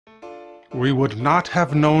We would not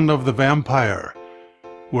have known of the vampire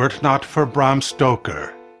were it not for Bram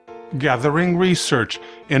Stoker, gathering research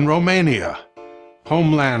in Romania,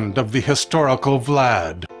 homeland of the historical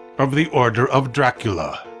Vlad of the Order of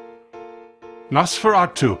Dracula.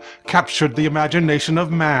 Nosferatu captured the imagination of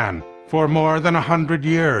man for more than 100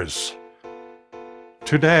 years.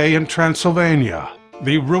 Today in Transylvania,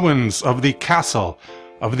 the ruins of the castle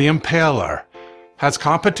of the Impaler has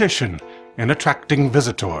competition in attracting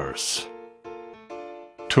visitors.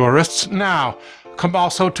 Tourists now come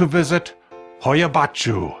also to visit Hoia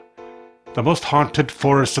Baciu, the most haunted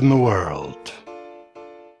forest in the world.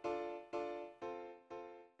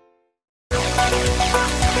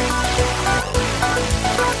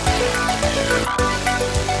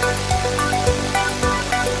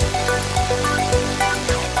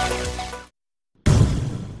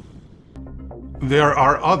 There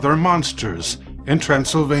are other monsters in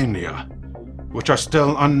Transylvania, which are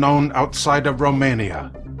still unknown outside of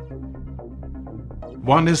Romania.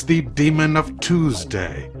 One is the Demon of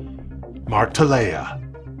Tuesday, Martolea.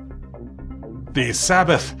 The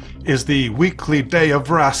Sabbath is the weekly day of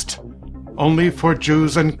rest, only for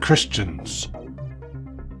Jews and Christians.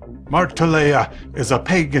 Martolea is a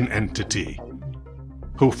pagan entity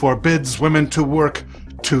who forbids women to work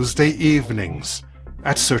Tuesday evenings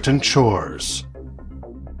at certain chores.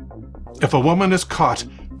 If a woman is caught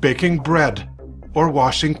baking bread or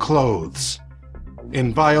washing clothes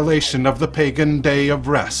in violation of the pagan day of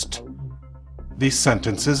rest, the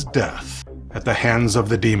sentence is death at the hands of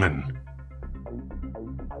the demon.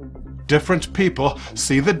 Different people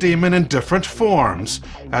see the demon in different forms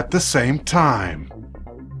at the same time.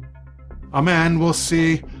 A man will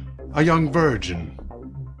see a young virgin.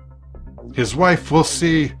 His wife will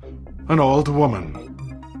see an old woman.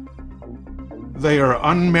 Their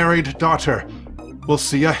unmarried daughter will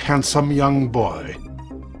see a handsome young boy.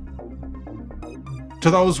 To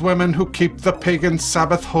those women who keep the pagan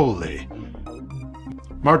Sabbath holy,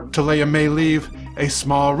 Martolea may leave a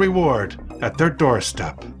small reward at their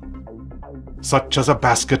doorstep, such as a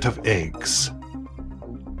basket of eggs.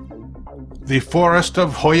 The forest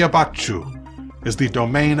of Hoia Baciu is the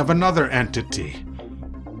domain of another entity,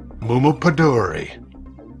 Muma Padurii,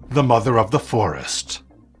 the mother of the forest.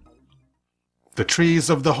 The trees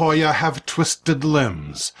of the Hoia have twisted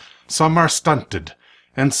limbs. Some are stunted,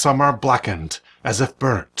 and some are blackened, as if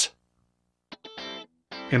burnt.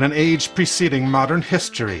 In an age preceding modern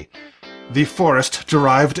history, the forest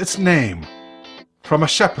derived its name from a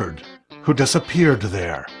shepherd who disappeared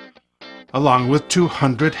there, along with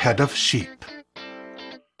 200 head of sheep.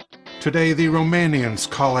 Today the Romanians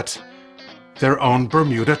call it their own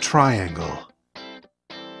Bermuda Triangle.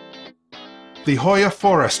 The Hoia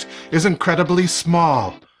forest is incredibly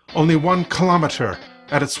small, only 1 kilometer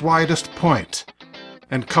at its widest point,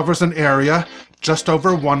 and covers an area just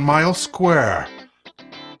over 1 mile square.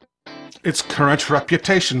 Its current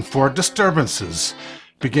reputation for disturbances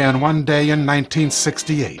began one day in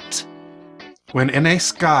 1968, when in a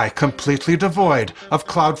sky completely devoid of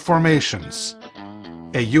cloud formations,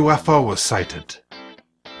 a UFO was sighted,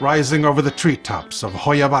 rising over the treetops of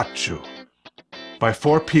Hoia Baciu by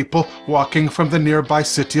 4 people walking from the nearby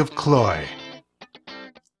city of Cluj.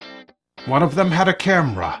 One of them had a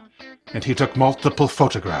camera, and he took multiple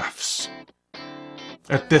photographs.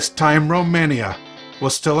 At this time, Romania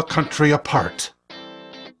was still a country apart,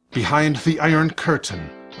 behind the Iron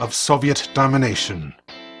Curtain of Soviet domination.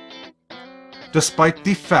 Despite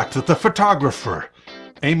the fact that the photographer,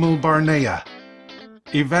 Emil Barnea,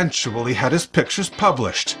 eventually had his pictures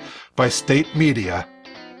published by state media,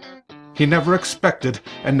 he never expected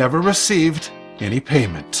and never received any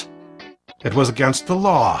payment. It was against the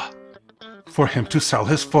law for him to sell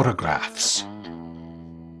his photographs.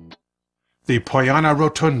 The Poiana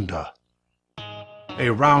Rotunda, a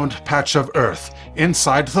round patch of earth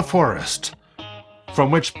inside the forest,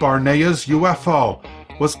 from which Barnea's UFO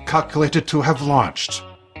was calculated to have launched,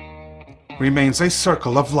 remains a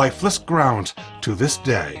circle of lifeless ground to this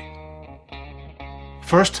day.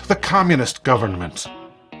 First the communist government,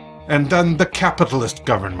 and then the capitalist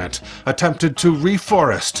government attempted to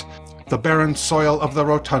reforest the barren soil of the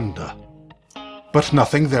Rotunda, but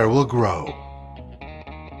nothing there will grow.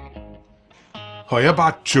 Hoia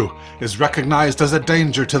Baciu is recognized as a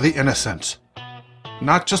danger to the innocent,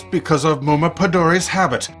 not just because of Muma Padurii's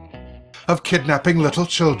habit of kidnapping little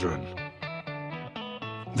children.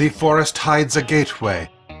 The forest hides a gateway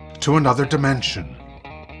to another dimension.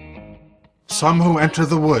 Some who enter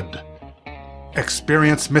the wood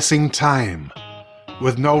experience missing time,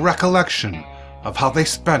 with no recollection of how they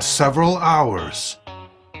spent several hours.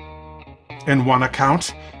 In one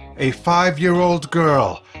account, a 5-year-old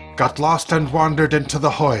girl got lost and wandered into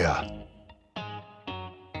the Hoia.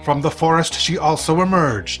 From the forest she also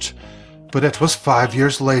emerged, but it was 5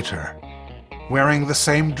 years later, wearing the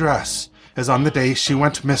same dress as on the day she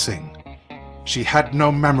went missing. She had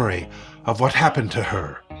no memory of what happened to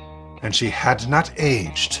her, and she had not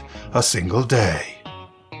aged a single day.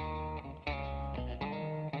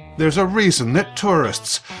 There's a reason that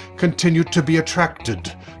tourists continue to be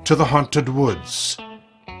attracted to the haunted woods.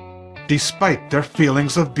 Despite their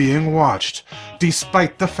feelings of being watched,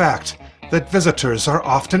 despite the fact that visitors are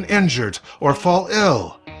often injured or fall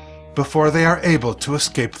ill before they are able to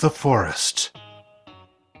escape the forest.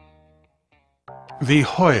 The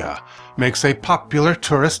Hoia makes a popular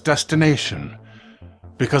tourist destination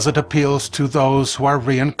because it appeals to those who are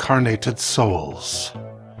reincarnated souls.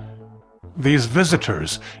 These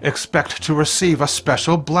visitors expect to receive a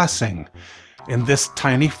special blessing in this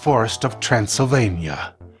tiny forest of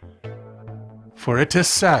Transylvania. For it is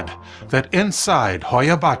said that inside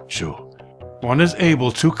Hoia Baciu, one is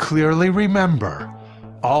able to clearly remember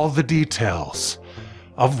all the details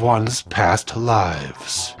of one's past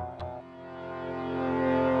lives.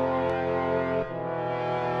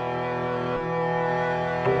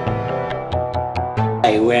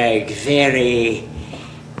 I work very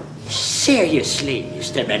seriously,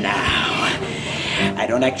 Mr. Banau. I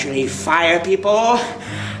don't actually fire people.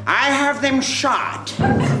 I have them shot.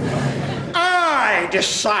 I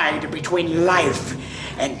decide between life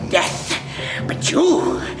and death. But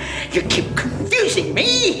you keep confusing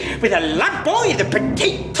me with a lamp boy, the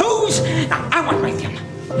potatoes. Now, I want my film.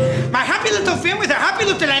 My happy little film with a happy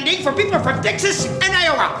little ending for people from Texas and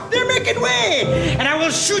Iowa. The American way. And I will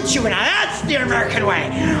shoot you. Now, that's the American way.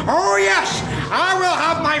 Oh, yes. I will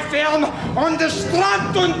have my film on the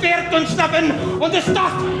strand und Pferd und Snappen und the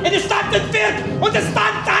Stadt in the Stadt und Pferd und the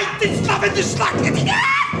Stadt in Snappen the Schlacht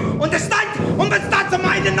und the Stadt und the Stadt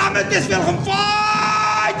meinen Namen des Wilhelm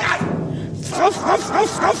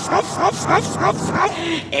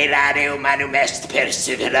Erare humanum est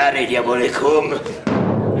perseverare diabolicum.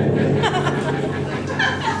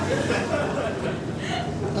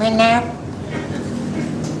 Winner.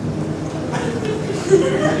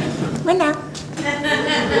 Winner.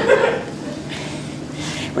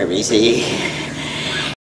 Where is he?